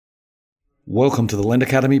Welcome to the Lend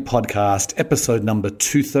Academy podcast, episode number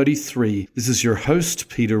 233. This is your host,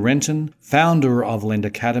 Peter Renton, founder of Lend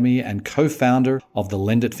Academy and co-founder of the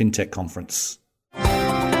Lend It FinTech Conference.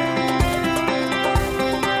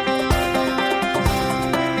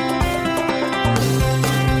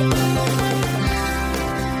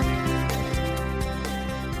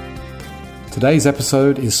 Today's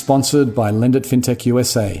episode is sponsored by Lend It FinTech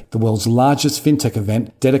USA, the world's largest fintech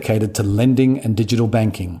event dedicated to lending and digital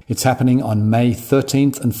banking. It's happening on May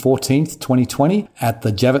 13th and 14th, 2020 at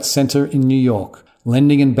the Javits Center in New York.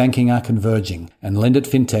 Lending and banking are converging, and Lend It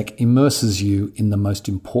FinTech immerses you in the most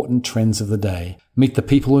important trends of the day. Meet the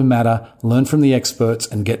people who matter, learn from the experts,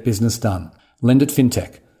 and get business done. Lend It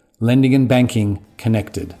FinTech. Lending and banking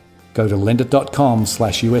connected. Go to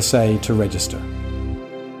lendit.com/USA to register.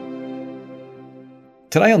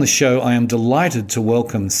 Today on the show, I am delighted to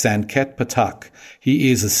welcome Sanket Pathak.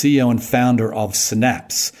 He is a CEO and founder of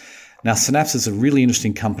Synapse. Now, Synapse is a really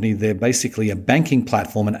interesting company. They're basically a banking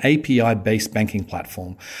platform, an API-based banking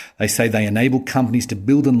platform. They say they enable companies to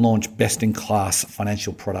build and launch best-in-class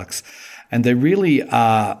financial products. And they really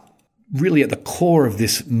are at the core of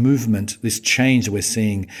this movement, this change that we're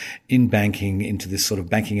seeing in banking into this sort of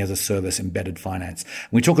banking as a service, embedded finance.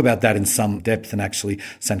 And we talk about that in some depth, and actually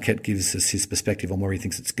Sanket gives us his perspective on where he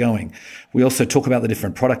thinks it's going. We also talk about the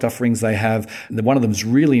different product offerings they have. One of them is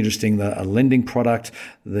really interesting, a lending product.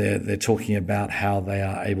 They're talking about how they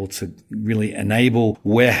are able to really enable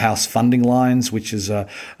warehouse funding lines, which is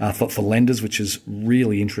for lenders, which is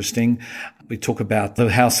really interesting. We talk about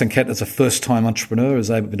how Sanket, as a first-time entrepreneur, has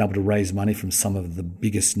been able to raise money from some of the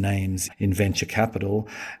biggest names in venture capital.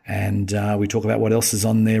 And we talk about what else is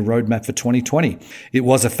on their roadmap for 2020. It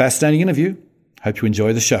was a fascinating interview. Hope you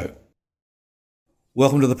enjoy the show.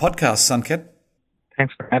 Welcome to the podcast, Sanket.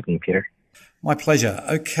 Thanks for having me, Peter. My pleasure.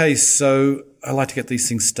 Okay, so I like to get these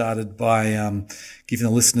things started by giving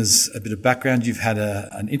the listeners a bit of background. You've had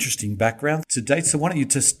an interesting background to date, so why don't you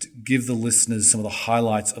just give the listeners some of the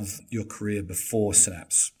highlights of your career before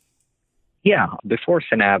Synapse? Yeah, before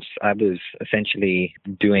Synapse, I was essentially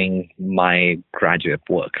doing my graduate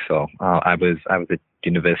work. So I was at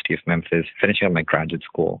University of Memphis, finishing up my graduate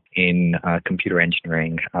school in computer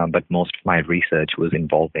engineering, but most of my research was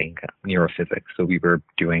involving neurophysics. So we were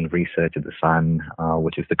doing research at the sun,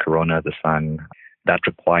 which is the corona of the sun. That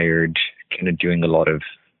required kind of doing a lot of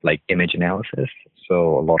like image analysis.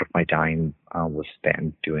 So a lot of my time was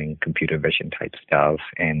spent doing computer vision type stuff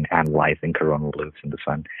and analyzing coronal loops in the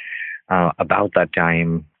sun. About that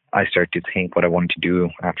time, I started to think what I wanted to do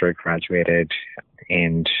after I graduated,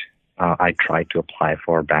 and I tried to apply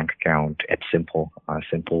for a bank account at Simple.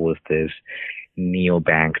 Simple was this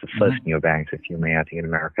neobank, the first neobank, if you may, I think, in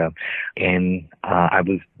America. And I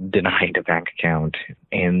was denied a bank account.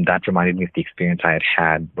 And that reminded me of the experience I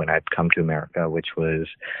had when I'd come to America, which was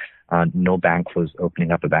no bank was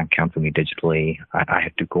opening up a bank account for me digitally. I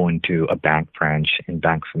had to go into a bank branch in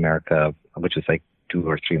Bank of America, which was like 2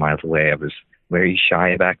 or 3 miles away. I was very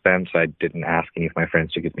shy back then, so I didn't ask any of my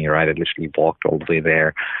friends to give me a ride. I literally walked all the way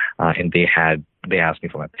there, and they asked me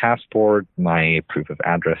for my passport, my proof of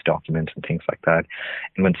address documents, and things like that.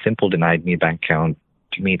 And when Simple denied me a bank account,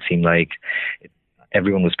 to me it seemed like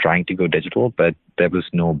everyone was trying to go digital, but there was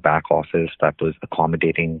no back office that was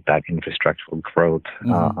accommodating that infrastructural growth,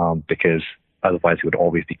 because otherwise, it would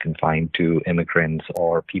always be confined to immigrants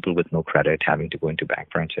or people with no credit having to go into bank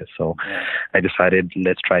branches. So I decided,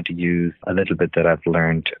 let's try to use a little bit that I've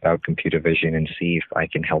learned about computer vision and see if I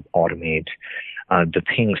can help automate the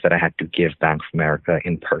things that I had to give Bank of America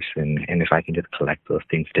in person. And if I can just collect those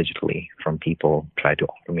things digitally from people, try to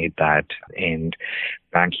automate that, and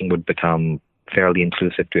banking would become fairly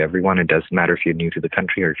inclusive to everyone. It doesn't matter if you're new to the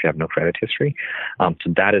country or if you have no credit history. So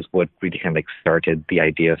that is what really kind of like started the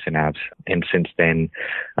idea of Synapse. And since then,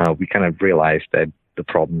 we kind of realized that the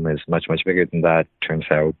problem is much, much bigger than that. Turns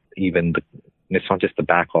out it's not just the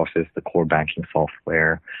back office, the core banking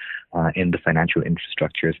software in the financial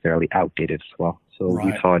infrastructure is fairly outdated as well. So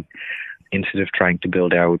we thought, instead of trying to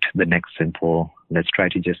build out the next Simple, let's try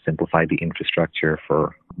to just simplify the infrastructure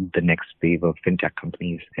for the next wave of fintech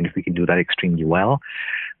companies. And if we can do that extremely well,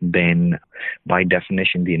 then by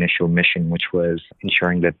definition, the initial mission, which was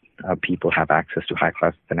ensuring that people have access to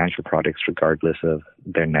high-class financial products regardless of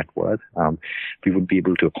their net worth, we would be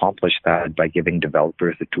able to accomplish that by giving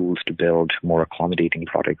developers the tools to build more accommodating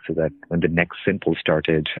products so that when the next Simple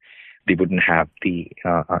started, they wouldn't have the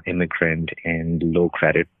immigrant and low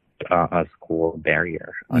credit score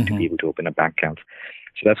barrier to be able to open a bank account.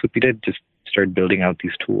 So that's what we did, just start building out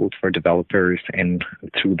these tools for developers. And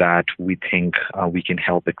through that, we think we can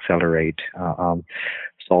help accelerate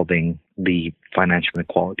solving the financial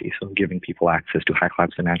inequality. So giving people access to high-class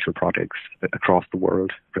financial products across the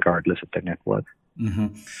world, regardless of their net worth. Mm-hmm.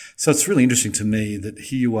 So it's really interesting to me that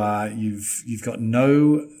here you are, you've got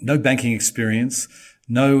no banking experience,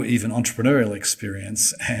 no even entrepreneurial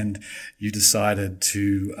experience, and you decided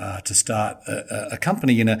to start a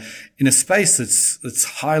company in a space that's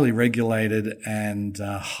highly regulated and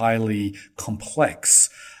highly complex.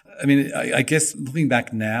 I mean, I guess looking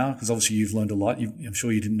back now, because obviously you've learned a lot. I'm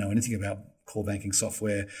sure you didn't know anything about core banking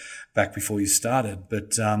software back before you started,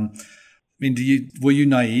 but I mean, were you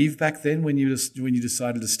naive back then when you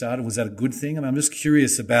decided to start it? Was that a good thing? I mean, I'm just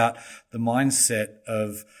curious about the mindset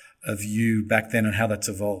of you back then and how that's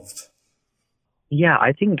evolved. Yeah,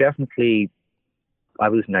 I think definitely I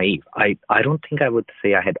was naive. I don't think I would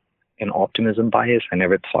say I had an optimism bias. I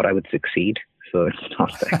never thought I would succeed. So it's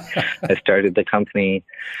not that I started the company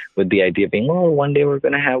with the idea of being, oh, one day we're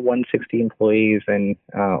going to have 160 employees and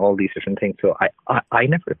all these different things. So I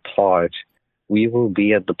never thought we will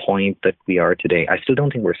be at the point that we are today. I still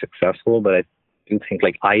don't think we're successful, but I do think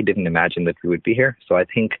I didn't imagine that we would be here. So I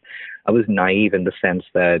think I was naive in the sense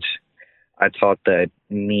that I thought that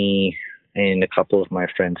me and a couple of my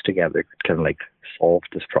friends together could kind of solve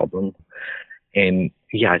this problem. And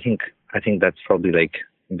yeah, I think that's probably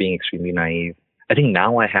being extremely naive. I think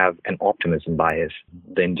now I have an optimism bias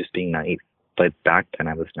than just being naive. But back then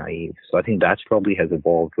I was naive. So I think that's probably has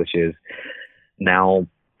evolved, which is now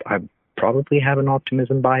I probably have an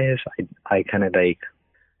optimism bias. I kind of I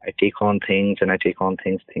take on things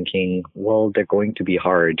thinking, well, they're going to be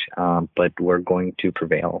hard, but we're going to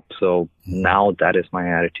prevail. So now that is my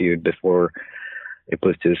attitude. Before it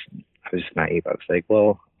was I was just naive. I was like,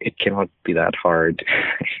 well, it cannot be that hard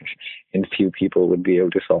and few people would be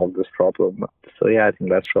able to solve this problem. So yeah, I think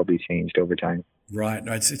that's probably changed over time. Right.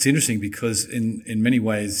 No, it's interesting because in many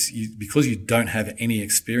ways, because you don't have any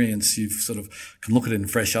experience, you sort of can look at it in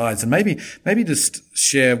fresh eyes. And maybe just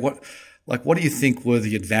share what do you think were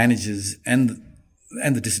the advantages and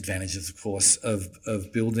the disadvantages, of course,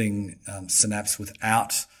 of building Synapse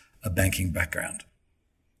without a banking background?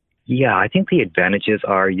 Yeah, I think the advantages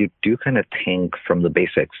are you do kind of think from the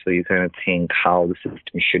basics. So you kind of think how the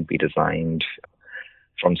system should be designed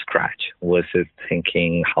from scratch versus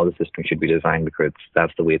thinking how the system should be designed because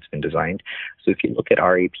that's the way it's been designed. So if you look at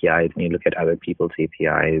our APIs and you look at other people's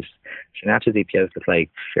APIs, Synapse's APIs look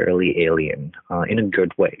fairly alien in a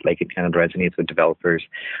good way. It kind of resonates with developers.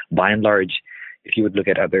 By and large, if you would look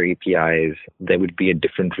at other APIs, there would be a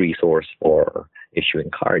different resource for issuing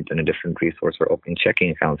cards and a different resource for opening checking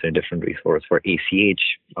accounts and a different resource for ACH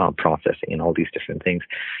processing and all these different things.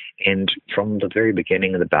 And from the very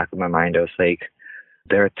beginning, in the back of my mind, I was like,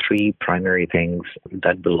 there are three primary things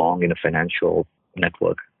that belong in a financial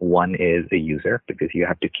network. One is a user, because you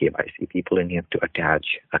have to KYC people and you have to attach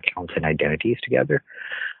accounts and identities together.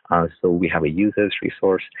 So we have a users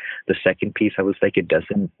resource. The second piece, I was like, it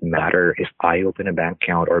doesn't matter if I open a bank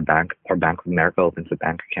account or Bank of America opens a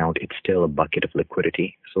bank account, it's still a bucket of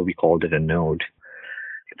liquidity. So we called it a node.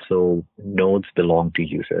 So nodes belong to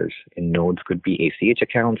users, and nodes could be ACH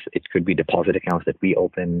accounts. It could be deposit accounts that we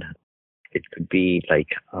open. It could be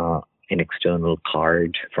an external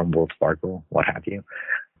card from Wells Fargo, what have you.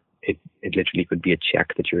 It literally could be a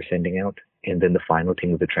check that you're sending out. And then the final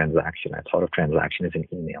thing is the transaction. I thought of transaction as an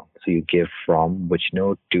email. So you give from which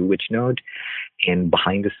node to which node. And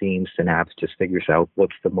behind the scenes, Synapse just figures out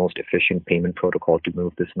what's the most efficient payment protocol to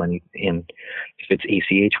move this money in. If it's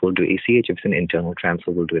ACH, we'll do ACH. If it's an internal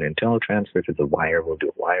transfer, we'll do an internal transfer. If it's a wire, we'll do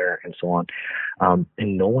a wire, and so on.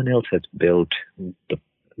 And no one else has built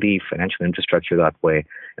the financial infrastructure that way.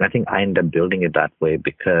 And I think I ended up building it that way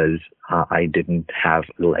because I didn't have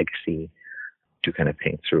a legacy to kind of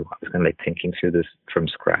think through. I was kind of thinking through this from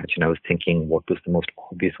scratch, and I was thinking what was the most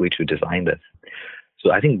obvious way to design this.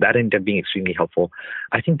 So I think that ended up being extremely helpful.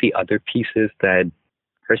 I think the other pieces that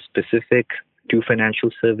are specific to financial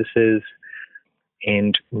services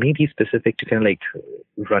and maybe specific to kind of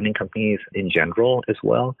running companies in general as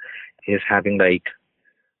well is having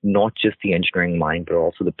not just the engineering mind, but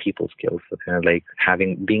also the people skills. So kind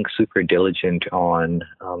of being super diligent on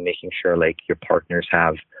making sure your partners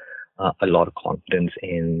have a lot of confidence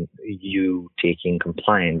in you taking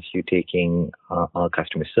compliance, you taking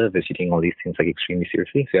customer service, you taking all these things extremely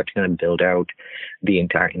seriously. So you have to kind of build out the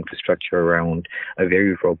entire infrastructure around a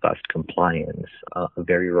very robust compliance, a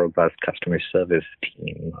very robust customer service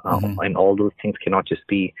team. And all those things cannot just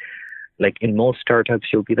be in most startups,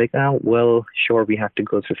 you'll be well, sure, we have to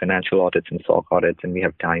go through financial audits and SOC audits, and we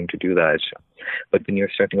have time to do that. But when you're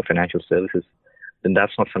starting a financial services then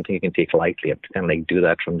that's not something you can take lightly. You have to kind of like do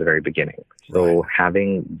that from the very beginning. So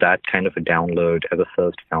having that kind of a download as a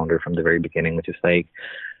first founder from the very beginning, which is like,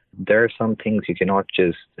 there are some things you cannot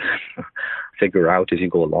just figure out as you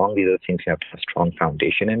go along. These are things you have to have a strong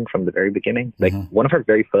foundation in from the very beginning. Like one of our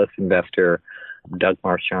very first investor, Doug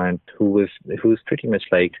Marchant, who's pretty much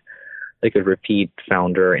like a repeat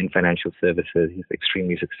founder in financial services. He's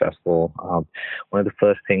extremely successful. One of the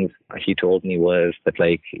first things he told me was that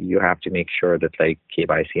like you have to make sure that like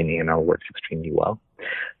KYC and AML works extremely well.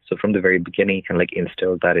 So from the very beginning, he kind of like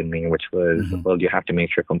instilled that in me, which was, well, you have to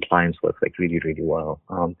make sure compliance works like really, really well.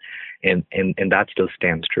 And that still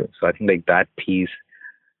stands true. So I think like that piece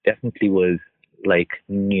definitely was like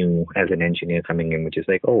new as an engineer coming in, which is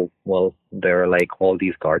like, oh, well, there are like all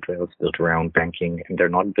these guardrails built around banking, and they're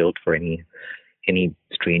not built for any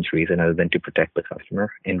strange reason other than to protect the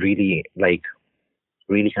customer, and really kind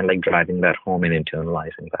of like driving that home and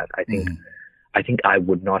internalizing that. I think I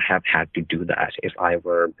would not have had to do that if I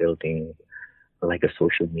were building like a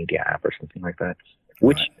social media app or something like that.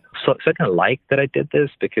 Which so I kind of like that I did this,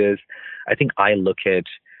 because I think I look at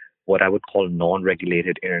what I would call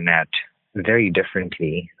non-regulated internet very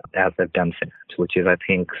differently as I've done Synapse, which is I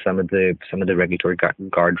think some of the regulatory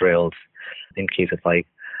guardrails in case of like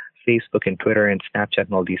Facebook and Twitter and Snapchat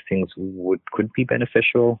and all these things could be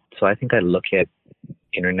beneficial. So I think I look at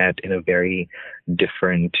internet in a very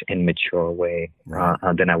different and mature way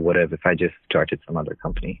than I would have if I just started some other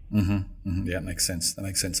company. Yeah, that makes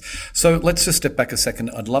sense. So let's just step back a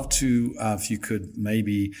second. I'd love to, if you could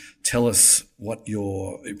maybe tell us what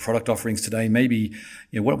your product offerings today, maybe,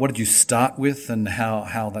 what did you start with and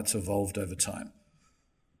how that's evolved over time?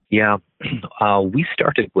 Yeah, we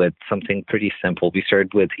started with something pretty simple. We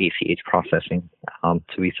started with ACH processing. So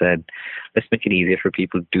we said, let's make it easier for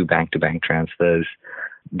people to do bank-to-bank transfers.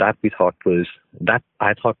 That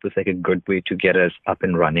I thought was like a good way to get us up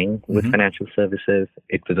and running with financial services.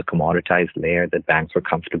 It was a commoditized layer that banks were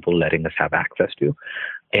comfortable letting us have access to.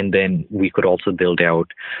 And then we could also build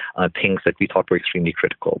out things that we thought were extremely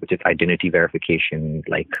critical, which is identity verification,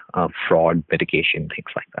 like fraud mitigation,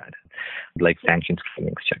 things like that, like sanctions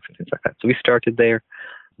filings checks and things like that. So we started there.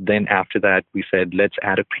 Then after that, we said, let's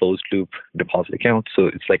add a closed loop deposit account. So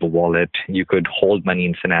it's like a wallet. You could hold money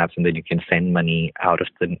in Synapse, and then you can send money out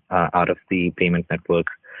of the payment network,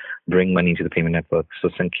 bring money to the payment network. So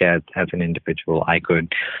Sanket, as an individual, I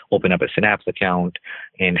could open up a Synapse account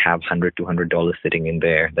and have $100, $200 sitting in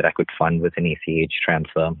there that I could fund with an ACH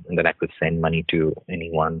transfer, and then I could send money to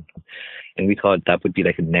anyone. And we thought that would be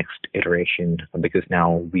like a next iteration, because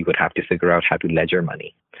now we would have to figure out how to ledger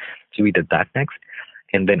money. So we did that next.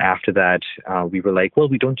 And then after that, we were like, well,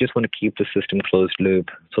 we don't just want to keep the system closed loop,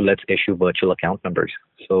 so let's issue virtual account numbers.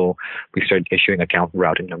 So we started issuing account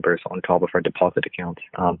routing numbers on top of our deposit accounts.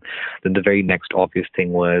 Then the very next obvious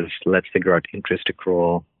thing was, let's figure out interest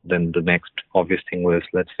accrual. Then the next obvious thing was,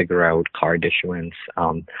 let's figure out card issuance.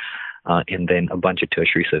 And then a bunch of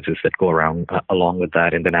tertiary services that go around along with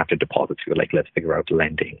that. And then after deposits, we were like, let's figure out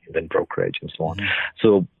lending and then brokerage and so on.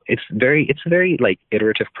 So it's a very like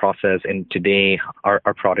iterative process. And today our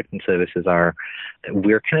product and services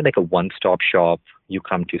we're kind of like a one-stop shop. You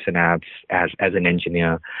come to Synapse as an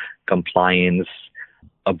engineer, compliance,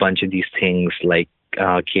 a bunch of these things like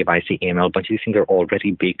KYC, AML, a bunch of these things are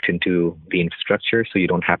already baked into the infrastructure, so you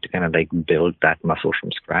don't have to kind of like build that muscle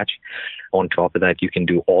from scratch. On top of that, you can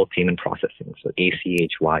do all payment processing, so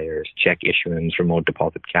ACH, wires, check issuance, remote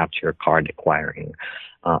deposit capture, card acquiring,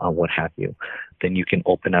 what have you. Then you can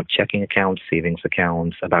open up checking accounts, savings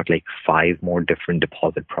accounts, about like 5 more different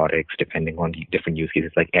deposit products depending on the different use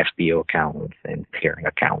cases, like FBO accounts and clearing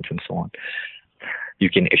accounts and so on. You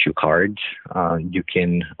can issue cards. You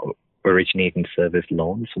can originate and service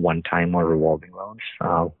loans, one-time or revolving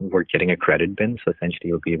loans. We're getting a credit bin, so essentially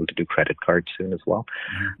you'll be able to do credit cards soon as well.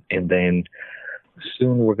 And then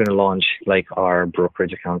soon we're going to launch like our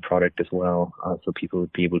brokerage account product as well, so people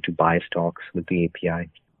would be able to buy stocks with the API.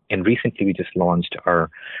 And recently we just launched our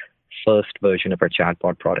first version of our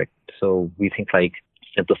chatbot product. So we think like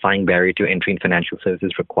simplifying barrier to entry in financial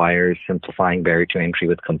services requires simplifying barrier to entry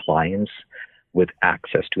with compliance, with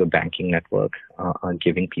access to a banking network,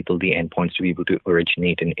 giving people the endpoints to be able to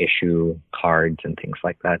originate and issue cards and things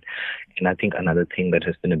like that. And I think another thing that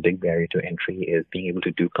has been a big barrier to entry is being able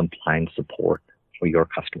to do compliance support for your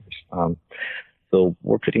customers. So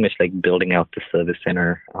we're pretty much like building out the service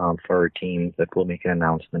center for our team that we'll make an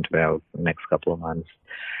announcement about the next couple of months.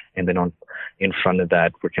 And then in front of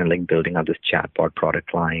that, we're kind of like building out this chatbot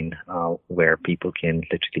product line where people can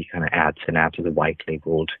literally kind of add Synapse as a white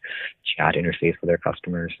labeled chat interface for their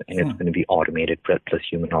customers. And it's going to be automated plus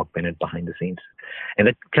human augmented behind the scenes. And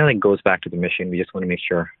that kind of like goes back to the mission. We just want to make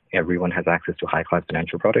sure everyone has access to high-class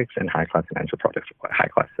financial products, and high-class financial products require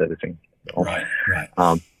high-class servicing. So,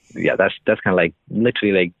 right. Yeah, that's kind of like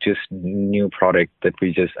literally like just new product that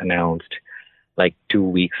we just announced like 2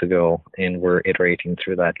 weeks ago, and we're iterating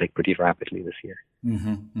through that like pretty rapidly this year.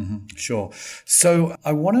 Sure. So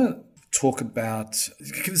I want to talk about,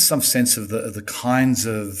 give us some sense of the kinds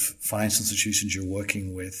of financial institutions you're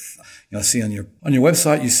working with. I see on your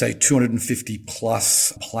website you say 250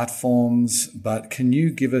 plus platforms, but can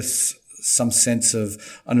you give us some sense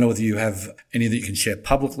of, I don't know whether you have any that you can share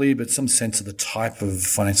publicly, but some sense of the type of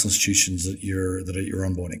financial institutions that you're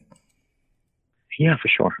onboarding? Yeah, for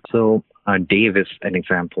sure. So Dave is an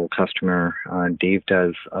example customer. Dave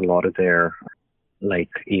does a lot of their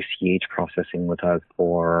like ACH processing with us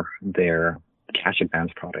for their cash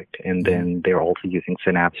advance product. And then they're also using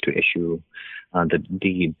Synapse to issue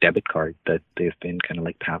the debit card that they've been kind of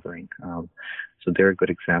like powering. So they're a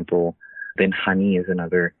good example. Then Honey is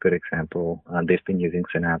another good example. They've been using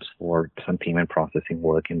Synapse for some payment processing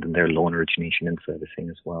work, and then their loan origination and servicing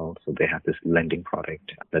as well. So they have this lending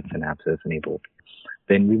product that Synapse has enabled.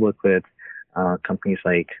 Then we work with companies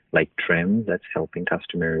like Trim, that's helping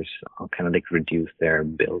customers kind of like reduce their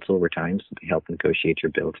bills over time. So they help negotiate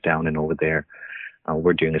your bills down, and over there,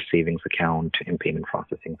 we're doing a savings account and payment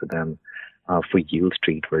processing for them. For Yield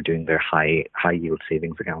Street, we're doing their high yield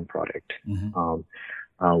savings account product.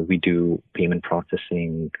 We do payment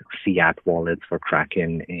processing, fiat wallets for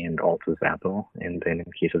Kraken and also Zappo. And then in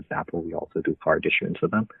case of Zappo, we also do card issuance for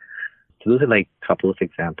them. So those are like a couple of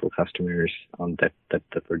example customers that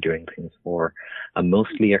we're doing things for.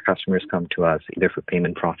 Mostly our customers come to us either for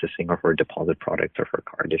payment processing or for deposit products or for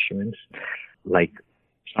card issuance. Like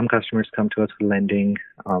some customers come to us for lending.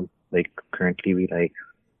 Like currently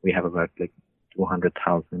we have about like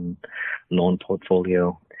 200,000 loan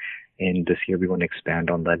portfolio. And this year we want to expand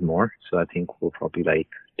on that more. So I think we'll probably like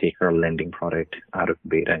take our lending product out of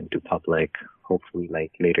beta into public, hopefully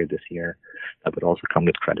like later this year. That would also come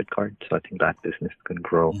with credit cards. So I think that business is going to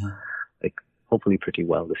grow like hopefully pretty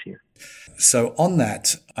well this year. So on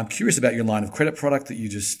that, I'm curious about your line of credit product that you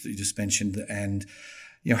just mentioned, and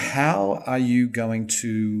how are you going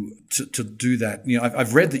to do that?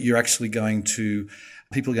 I've read that you're actually going to,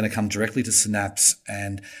 people are going to come directly to Synapse,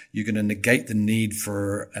 and you're going to negate the need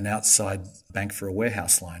for an outside bank for a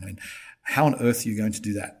warehouse line. I mean, how on earth are you going to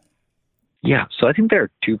do that? Yeah, so I think there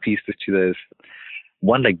are two pieces to this.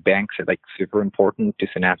 One, like banks are like super important to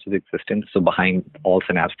Synapse's existence. So behind all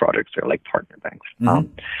Synapse products, they're like partner banks.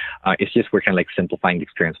 It's just we're kind of like simplifying the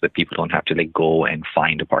experience so that people don't have to like go and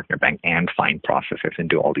find a partner bank and find processors and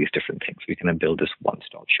do all these different things. We can build this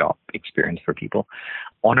one-stop shop experience for people.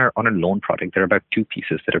 On our loan product, there are about two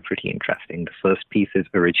pieces that are pretty interesting. The first piece is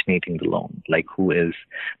originating the loan, like who is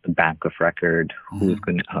the bank of record, who's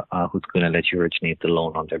going to let you originate the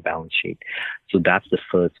loan on their balance sheet. So that's the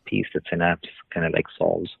first piece that Synapse kind of like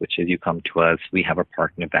solves, which is you come to us, we have our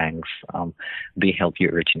partner banks, they help you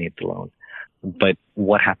originate the loan. But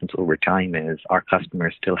what happens over time is our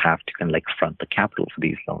customers still have to kind of like front the capital for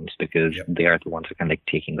these loans because they are the ones who are kind of like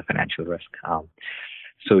taking the financial risk.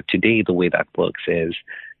 So today, the way that works is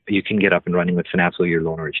you can get up and running with Synapse or your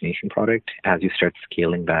loan origination product. As you start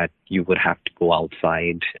scaling that, you would have to go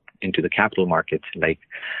outside into the capital markets, like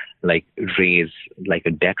raise like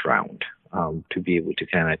a debt round. To be able to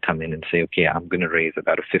kind of come in and say, okay, I'm going to raise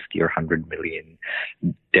about a 50 or 100 million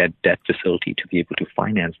debt facility to be able to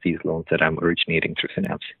finance these loans that I'm originating through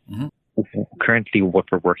Synapse. Currently, what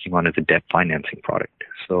we're working on is a debt financing product.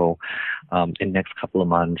 So in the next couple of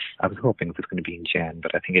months, I was hoping it was going to be in Jan,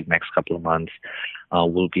 but I think in the next couple of months,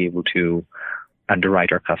 we'll be able to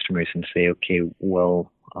underwrite our customers and say, okay, well,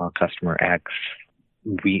 customer X,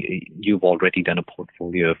 you've already done a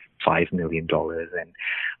portfolio of $5 million and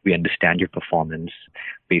we understand your performance.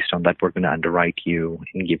 Based on that, we're going to underwrite you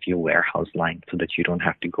and give you a warehouse line so that you don't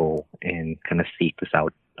have to go and kind of seek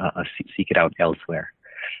it out elsewhere.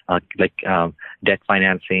 Debt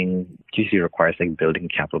financing usually requires like building a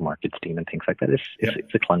capital markets team and things like that.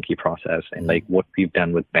 It's a clunky process. And like what we've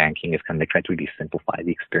done with banking is kind of like try to really simplify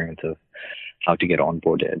the experience of how to get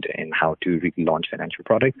onboarded and how to really launch financial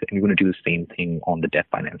products. And we're going to do the same thing on the debt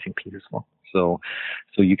financing piece as well. So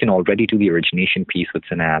you can already do the origination piece with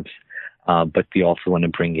Synapse. But we also want to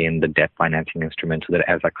bring in the debt financing instrument so that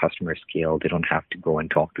as our customers scale, they don't have to go and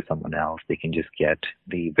talk to someone else. They can just get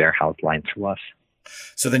the warehouse line through us.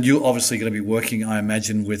 So then you're obviously going to be working, I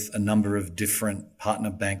imagine, with a number of different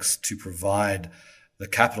partner banks to provide the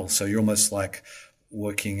capital. So you're almost like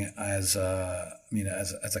working as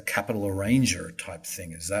as a capital arranger type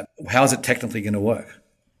thing. How is it technically going to work?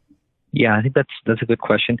 Yeah, I think that's a good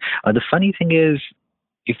question. The funny thing is,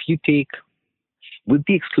 if you take, with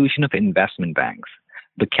the exclusion of investment banks,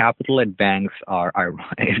 the capital at banks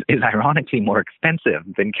is ironically more expensive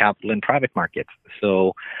than capital in private markets.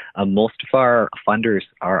 So most of our funders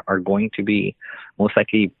are going to be most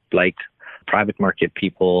likely like private market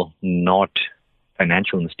people, not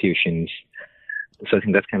financial institutions. So I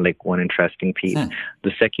think that's kind of like one interesting piece.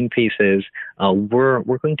 The second piece is we're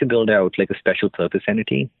going to build out like a special purpose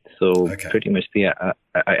entity. So pretty much the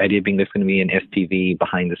idea being there's going to be an SPV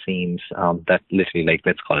behind the scenes that literally, like,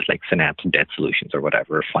 let's call it like Synapse Debt Solutions or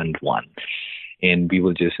whatever, Fund 1. And we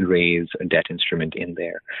will just raise a debt instrument in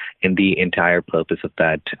there. And the entire purpose of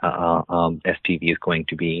that SPV is going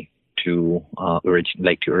to be to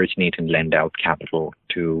originate and lend out capital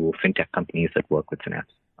to fintech companies that work with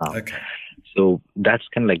Synapse. So that's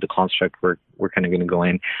kind of like the construct we're kind of going to go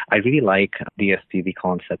in. I really like the SPV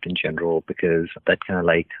concept in general because that kind of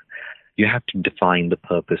like, you have to define the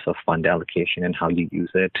purpose of fund allocation and how you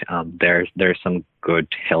use it. There's some good,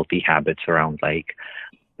 healthy habits around like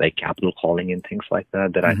capital calling and things like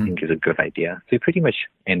that I think is a good idea. So you pretty much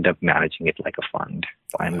end up managing it like a fund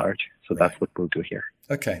by and large. So that's what we'll do here.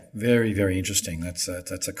 Okay. Very, very interesting. That's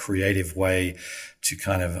a creative way to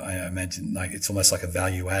kind of, I imagine, like it's almost like a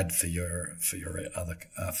value add for your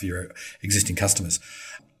existing customers.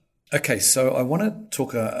 Okay, so I want to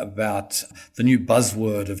talk about the new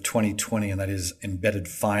buzzword of 2020, and that is embedded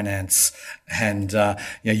finance. And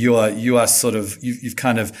you are sort of you've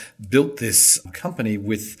kind of built this company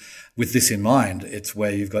with this in mind. It's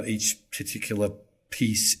where you've got each particular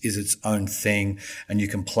piece is its own thing, and you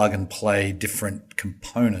can plug and play different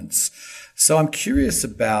components. So I'm curious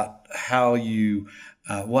about how you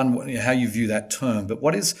how you view that term, but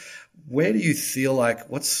where do you feel like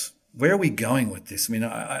where are we going with this? I mean,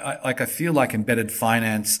 I feel like embedded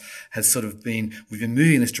finance has sort of we've been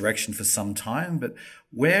moving in this direction for some time, but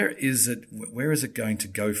where is it going to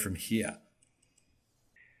go from here?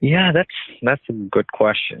 Yeah, that's a good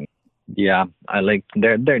question. Yeah, I like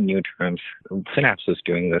they're new terms. Synapse was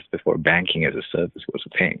doing this before banking as a service was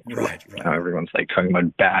a thing. Right. Now everyone's like talking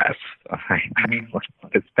about BaaS. What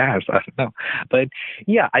is BaaS? I don't know. But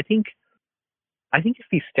yeah, I think if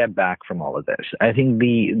we step back from all of this, I think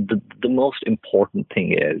the most important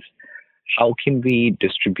thing is how can we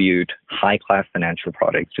distribute high-class financial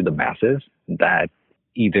products to the masses that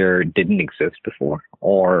either didn't exist before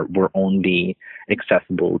or were only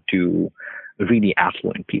accessible to really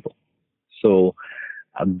affluent people. So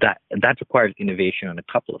that requires innovation on a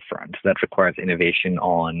couple of fronts. That requires innovation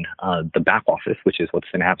on the back office, which is what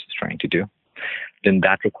Synapse is trying to do. Then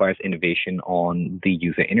that requires innovation on the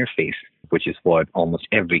user interface, which is what almost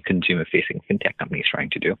every consumer-facing fintech company is trying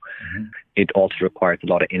to do. Mm-hmm. It also requires a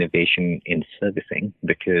lot of innovation in servicing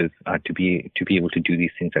because to be able to do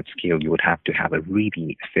these things at scale, you would have to have a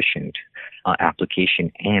really efficient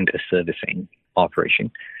application and a servicing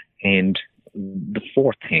operation. And the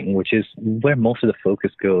fourth thing, which is where most of the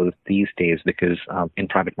focus goes these days, because in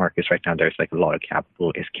private markets right now, there's like a lot of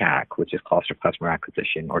capital, is CAC, which is cost of customer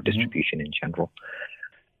acquisition or distribution in general.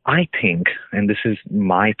 I think, and this is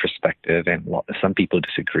my perspective, and some people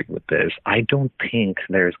disagree with this, I don't think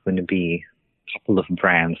there's going to be a couple of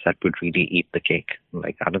brands that would really eat the cake.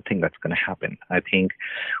 Like, I don't think that's going to happen. I think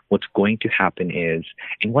what's going to happen is,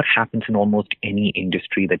 and what happens in almost any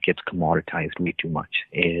industry that gets commoditized way too much,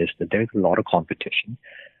 is that there's a lot of competition,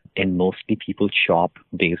 and mostly people shop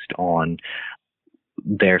based on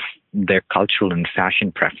their cultural and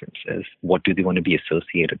fashion preferences. What do they want to be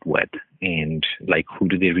associated with, and like who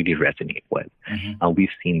do they really resonate with? Mm-hmm. We've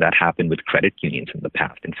seen that happen with credit unions in the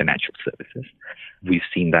past in financial services. We've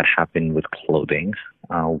seen that happen with clothing.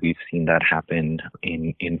 We've seen that happen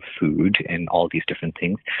in food and all these different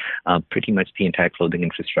things. Pretty much the entire clothing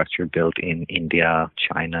infrastructure built in India,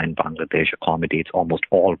 China, and Bangladesh accommodates almost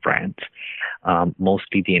all brands.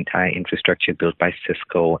 Mostly the entire infrastructure built by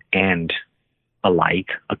Cisco and alike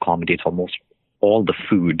accommodates almost all the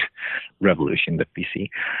food revolution that we see.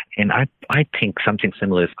 And I think something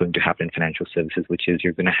similar is going to happen in financial services, which is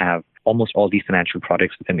you're going to have almost all these financial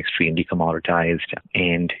products become extremely commoditized,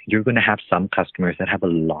 and you're going to have some customers that have a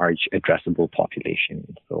large addressable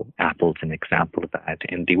population. So Apple's an example of that,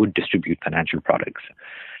 and they would distribute financial products.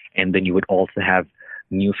 And then you would also have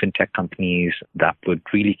new fintech companies that would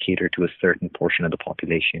really cater to a certain portion of the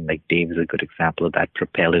population. Like Dave is a good example of that.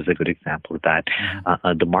 Propel is a good example of that.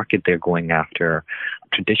 The market they're going after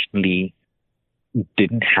traditionally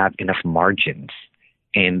didn't have enough margins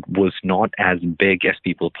and was not as big as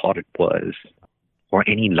people thought it was, for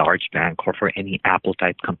any large bank or for any Apple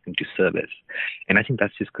type company to service. And I think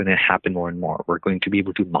that's just going to happen more and more. We're going to be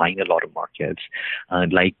able to mine a lot of markets,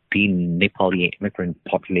 like the Nepali immigrant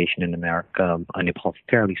population in America. Nepal is a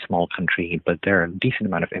fairly small country, but there are a decent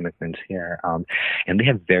amount of immigrants here, and they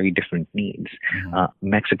have very different needs.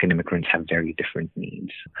 Mexican immigrants have very different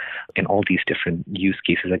needs. And all these different use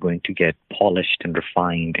cases are going to get polished and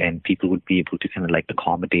refined, and people would be able to kind of like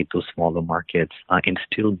accommodate those smaller markets and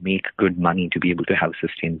still make good money to be able to have a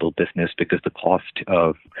sustainable business, because the cost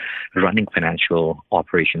of running financial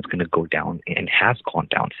operations is going to go down and has gone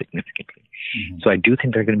down significantly. So I do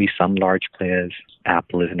think there are going to be some large players.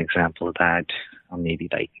 Apple is an example of that. Maybe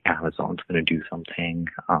like Amazon's going to do something.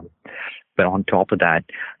 But on top of that,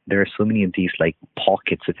 there are so many of these like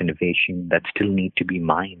pockets of innovation that still need to be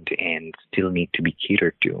mined and still need to be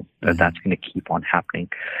catered to. That's going to keep on happening.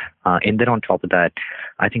 And then on top of that,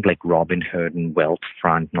 I think like Robinhood and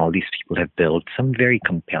Wealthfront and all these people have built some very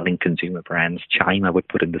compelling consumer brands. Chime, I would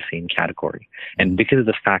put in the same category. And because of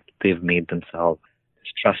the fact that they've made themselves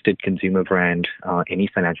trusted consumer brand, any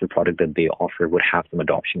financial product that they offer would have some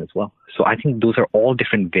adoption as well. So I think those are all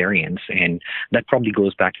different variants, and that probably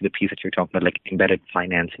goes back to the piece that you're talking about, like embedded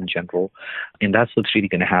finance in general. And that's what's really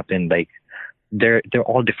going to happen. Like they're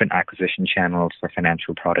all different acquisition channels for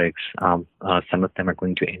financial products. Some of them are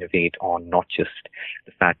going to innovate on not just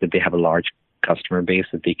the fact that they have a large customer base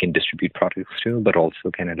that they can distribute products to, but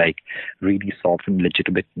also kind of like really solve some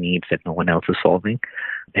legitimate needs that no one else is solving.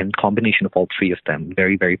 And combination of all three of them,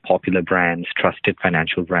 very, very popular brands, trusted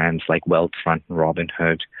financial brands like Wealthfront and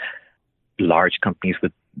Robinhood, large companies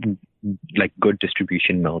with like good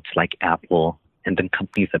distribution modes like Apple, and then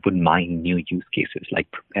companies that would mine new use cases like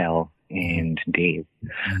Propel and Dave.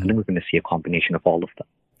 And then we're going to see a combination of all of them.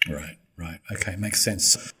 Right. Okay, makes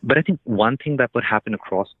sense. But I think one thing that would happen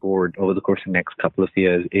across board over the course of the next couple of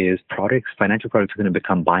years is financial products are going to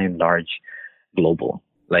become by and large global.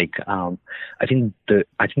 Like I think the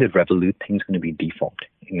Revolut thing is going to be default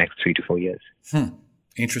in the next 3 to 4 years.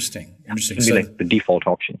 Interesting. It's going to be like the default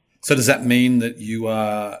option. So does that mean that you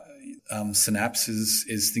are Synapse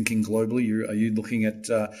is thinking globally? Are you looking at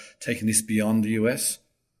taking this beyond the US?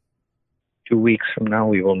 2 weeks from now,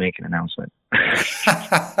 we will make an announcement.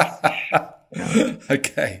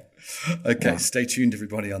 Okay. Yeah. Stay tuned,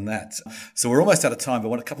 everybody, on that. So we're almost out of time,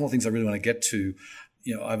 but a couple more things I really want to get to.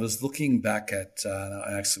 I was looking back at,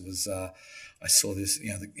 I saw this,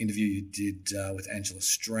 the interview you did with Angela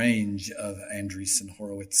Strange of Andreessen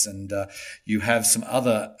Horowitz, and you have some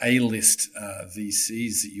other A-list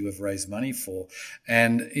VCs that you have raised money for,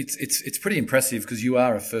 and it's pretty impressive because you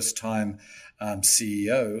are a first-time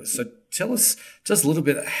CEO. So tell us just a little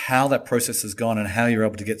bit how that process has gone and how you're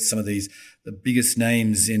able to get some of the biggest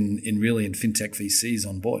names in fintech VCs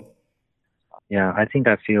on board. Yeah, I think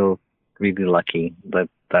I feel really lucky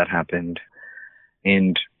that happened.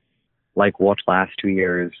 And like what last 2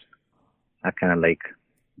 years have kind of like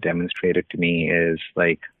demonstrated to me is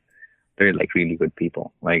like they're like really good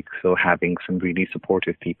people. Like, so having some really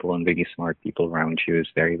supportive people and really smart people around you is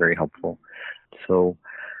very, very helpful. So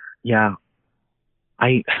yeah,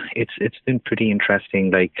 it's been pretty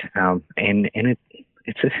interesting. Like, and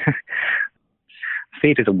it's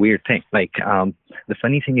fate is a weird thing. Like, the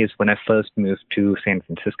funny thing is when I first moved to San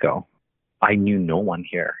Francisco, I knew no one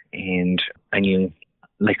here, and I knew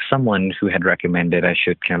like someone who had recommended I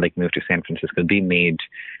should kind of like move to San Francisco. They made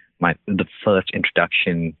the first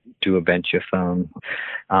introduction to a venture firm.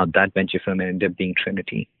 That venture firm ended up being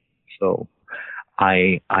Trinity. So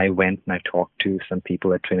I went and I talked to some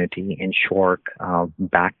people at Trinity, and Shork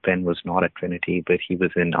back then was not at Trinity, but he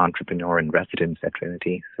was an entrepreneur in residence at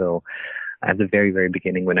Trinity. So at the very, very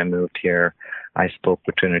beginning when I moved here, I spoke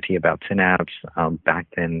with Trinity about Synapse. Back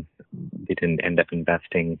then, they didn't end up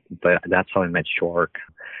investing, but that's how I met Shork.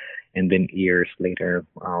 And then years later,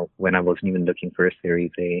 when I wasn't even looking for a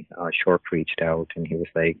Series A, Shork reached out and he was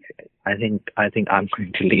like, I think I'm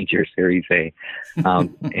going to lead your Series A.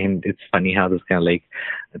 And it's funny how those kind of like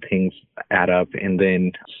things add up. And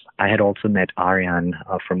then I had also met Aryan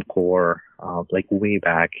from Core like way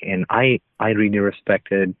back, and I really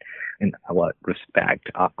respected and respect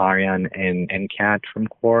Aryan and Kat from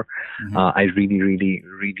Core. I really, really,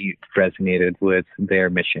 really resonated with their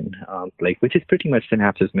mission, which is pretty much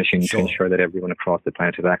Synapse's mission to ensure that everyone across the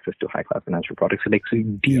planet has access to high-class financial products. So so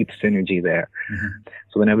deep synergy there.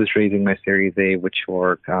 So when I was raising my Series A with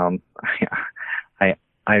Shork,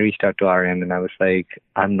 I reached out to RM and I was like,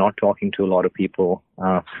 I'm not talking to a lot of people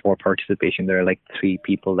for participation. There are like 3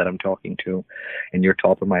 people that I'm talking to, and you're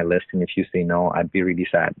top of my list. And if you say no, I'd be really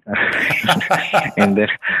sad. and then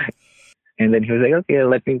and then he was like, okay,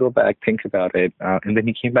 let me go back, think about it. And then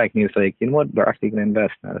he came back and he was like, you know what, we're actually going to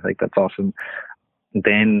invest. And I was like, that's awesome.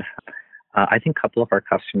 Then I think a couple of our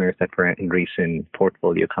customers that were in recent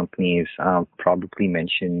portfolio companies probably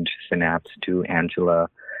mentioned Synapse to Angela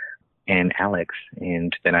and Alex.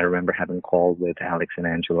 And then I remember having a call with Alex and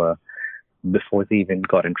Angela before they even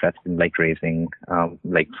got interested in like raising,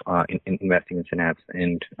 in investing in Synapse.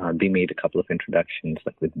 And they made a couple of introductions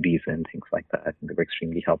like with Visa and things like that. And they were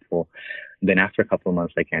extremely helpful. Then after a couple of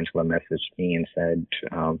months, like Angela messaged me and said,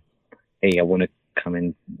 hey, I want to come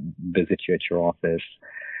and visit you at your office.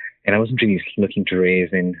 And I wasn't really looking to raise,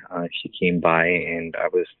 and she came by, and I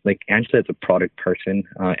was like, Angela is a product person.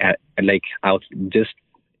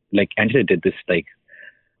 Angela did this like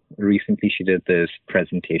recently. She did this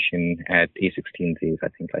presentation at A16Z's, I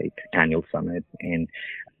think, like annual summit, and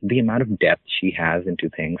the amount of depth she has into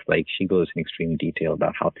things, like she goes in extreme detail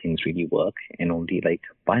about how things really work, and only like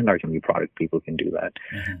by and large only product people can do that.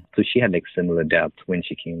 Mm-hmm. So she had like similar depth when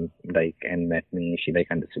she came like and met me. She like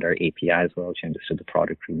understood our API as well. She understood the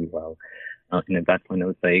product really well. And at that point I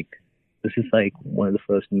was like, this is like one of the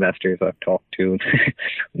first investors I've talked to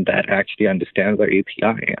that actually understands our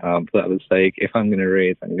API. So I was like, if I'm going to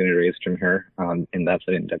raise, I'm going to raise from her. And that's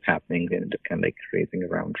what ended up happening. They ended up kind of like raising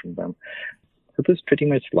around from them. So it was pretty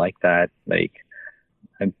much like that. Like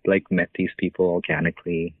I like met these people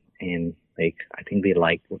organically, and like I think they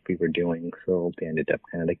liked what we were doing. So they ended up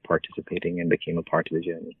kind of like participating and became a part of the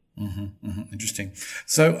journey. Mm-hmm, mm-hmm. Interesting.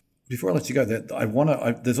 So before I let you go,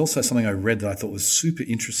 there's also something I read that I thought was super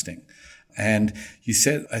interesting. And you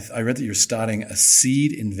said, I read that you're starting a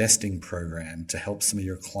seed investing program to help some of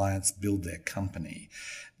your clients build their company.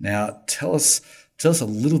 Now, tell us a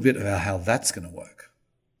little bit about how that's going to work.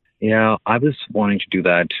 Yeah, I was wanting to do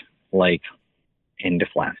that like end of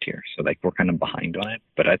last year. So like we're kind of behind on it,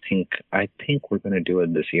 but I think we're going to do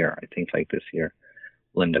it this year. I think like this year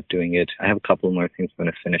we'll end up doing it. I have a couple more things I'm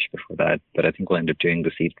going to finish before that, but I think we'll end up doing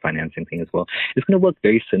the seed financing thing as well. It's going to work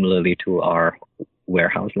very similarly to our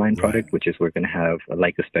warehouse line product, which is we're going to have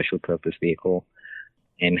like a special purpose vehicle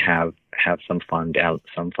and have some funds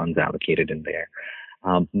allocated in there.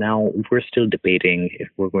 Now we're still debating if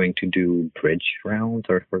we're going to do bridge rounds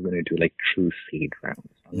or if we're going to do like true seed rounds.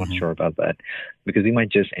 I'm not sure about that, because we might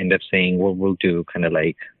just end up saying, well, we'll do kind of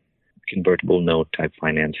like convertible note type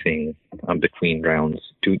financing between rounds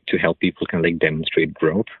to help people kind of like demonstrate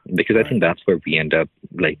growth, because I think that's where we end up.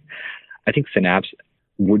 Like, I think Synapse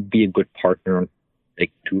would be a good partner on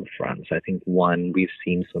like 2 fronts. I think one, we've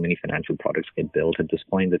seen so many financial products get built at this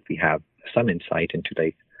point that we have some insight into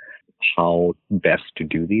like how best to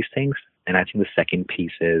do these things. And I think the second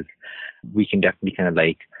piece is we can definitely kind of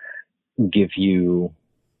like give you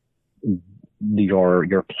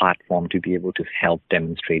your platform to be able to help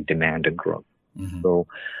demonstrate demand and growth. Mm-hmm. So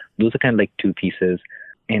those are kind of like 2 pieces.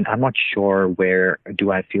 And I'm not sure where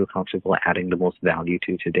do I feel comfortable adding the most value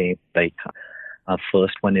to today. Like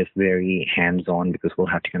first one is very hands-on, because we'll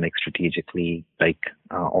have to kind of like strategically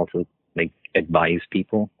also like advise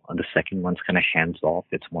people. The second one's kind of hands-off.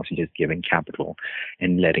 It's mostly just giving capital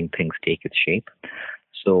and letting things take its shape.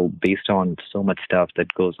 So based on so much stuff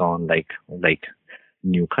that goes on, like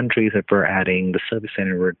new countries that we're adding, the service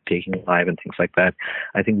center we're taking live and things like that,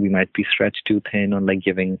 I think we might be stretched too thin on like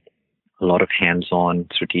giving a lot of hands-on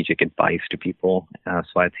strategic advice to people.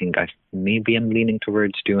 So I think I'm leaning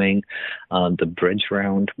towards doing the bridge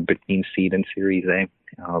round between seed and Series A,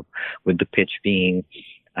 with the pitch being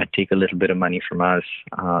take a little bit of money from us.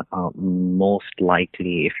 Most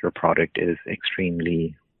likely, if your product is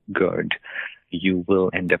extremely good, you will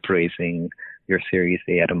end up raising your Series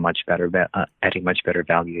A at a much better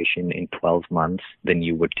valuation in 12 months than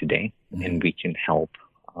you would today, and we can help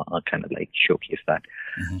kind of like showcase that.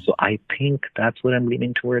 Mm-hmm. So I think that's what I'm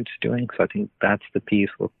leaning towards doing. So I think that's the piece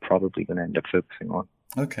we're probably going to end up focusing on.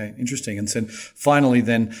 Okay, interesting. And so finally,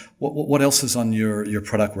 then, what else is on your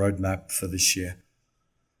product roadmap for this year?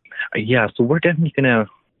 Yeah, so we're definitely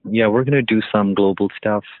we're gonna do some global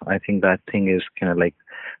stuff. I think that thing is kind of like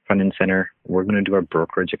front and center. We're gonna do our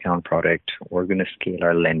brokerage account product. We're gonna scale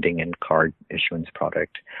our lending and card issuance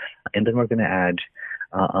product, and then we're gonna add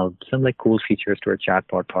some like cool features to our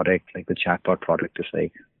chatbot product. Like the chatbot product is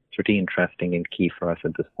like pretty interesting and key for us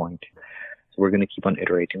at this point. So we're gonna keep on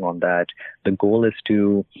iterating on that. The goal is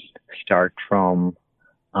to start from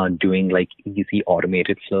doing like easy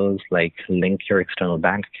automated flows, like link your external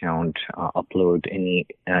bank account, upload any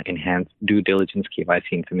enhanced due diligence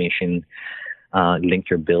KYC information, link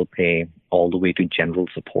your bill pay all the way to general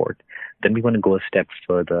support. Then we want to go a step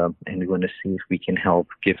further, and we want to see if we can help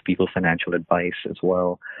give people financial advice as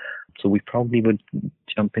well. So we probably would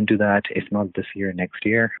jump into that, if not this year, next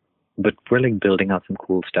year. But we're like building out some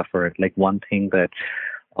cool stuff for it. Like one thing that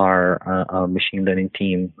our machine learning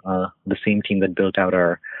team, the same team that built out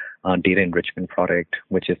our data enrichment product,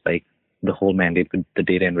 which is like the whole mandate with the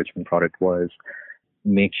data enrichment product was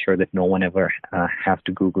make sure that no one ever has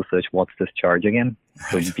to Google search what's this charge again.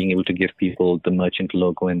 Right. So being able to give people the merchant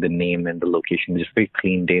logo and the name and the location, just very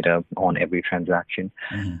clean data on every transaction.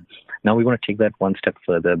 Mm-hmm. Now we want to take that one step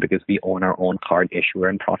further because we own our own card issuer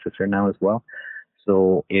and processor now as well.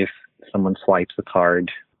 So if someone swipes a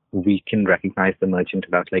card, we can recognize the merchant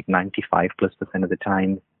about like 95+% of the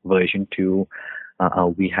time. Version 2,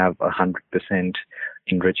 we have 100%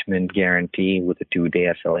 enrichment guarantee with a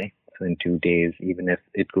 2-day SLA. So in 2 days, even if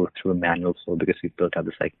it goes through a manual flow, because we've built out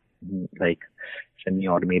this like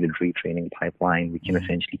semi-automated retraining pipeline, we can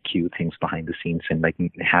essentially queue things behind the scenes and like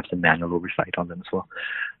have some manual oversight on them as well.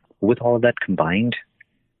 With all of that combined,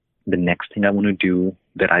 the next thing I want to do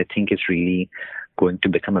that I think is really going to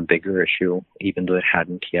become a bigger issue, even though it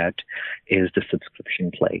hadn't yet, is the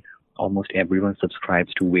subscription plague. Almost everyone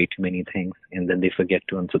subscribes to way too many things, and then they forget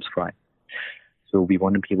to unsubscribe. So we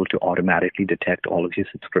want to be able to automatically detect all of your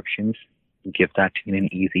subscriptions, give that in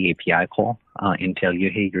an easy API call, and tell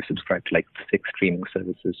you, hey, you're subscribed to like 6 streaming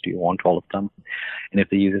services. Do you want all of them? And if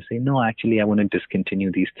the users say, no, actually, I want to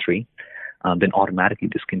discontinue these 3, then automatically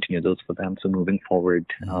discontinue those for them. So moving forward,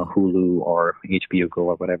 Hulu or HBO Go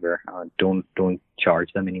or whatever, don't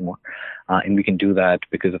charge them anymore. And we can do that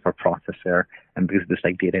because of our processor and because of this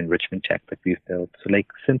like data enrichment tech that we've built. So like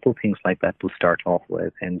simple things like that we'll start off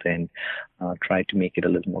with and then try to make it a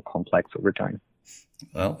little more complex over time.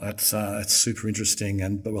 Well, that's super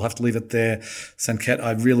interesting, but we'll have to leave it there. Sanket,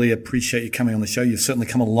 I really appreciate you coming on the show. You've certainly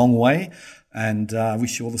come a long way, and I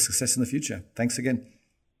wish you all the success in the future. Thanks again.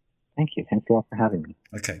 Thank you. Thanks a lot for having me.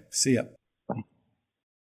 Okay. See ya. Bye.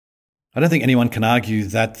 I don't think anyone can argue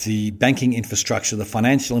that the banking infrastructure, the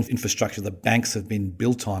financial infrastructure that banks have been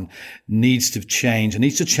built on needs to change. It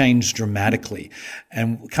needs to change dramatically.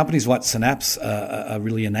 And companies like Synapse are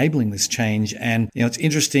really enabling this change. And, it's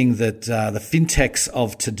interesting that the fintechs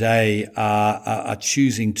of today are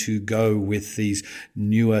choosing to go with these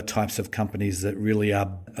newer types of companies that really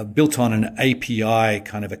are built on an API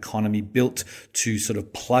kind of economy, built to sort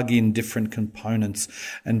of plug in different components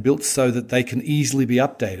and built so that they can easily be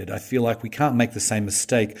updated. I feel like we can't make the same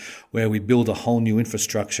mistake where we build a whole new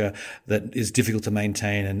infrastructure that is difficult to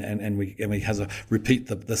maintain and we has a repeat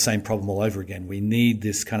the same problem all over again. We need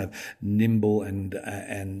this kind of nimble and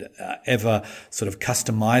ever sort of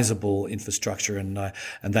customizable infrastructure, and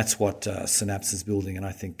that's what Synapse is building. And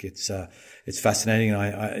I think it's fascinating. And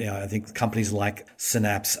I think companies like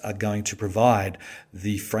Synapse are going to provide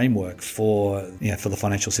the framework for the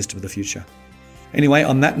financial system of the future. Anyway,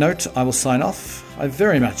 on that note, I will sign off. I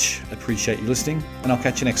very much appreciate you listening, and I'll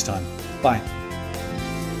catch you next time. Bye.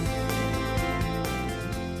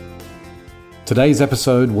 Today's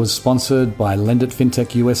episode was sponsored by Lend It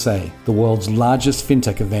Fintech USA, the world's largest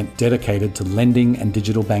fintech event dedicated to lending and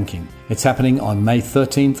digital banking. It's happening on May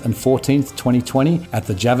 13th and 14th, 2020 at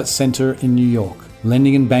the Javits Center in New York.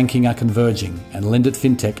 Lending and banking are converging, and Lend It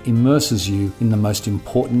Fintech immerses you in the most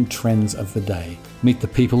important trends of the day. Meet the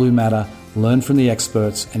people who matter, learn from the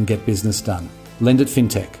experts, and get business done. Lend It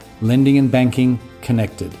Fintech, lending and banking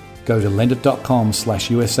connected. Go to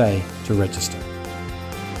lendit.com/USA to register.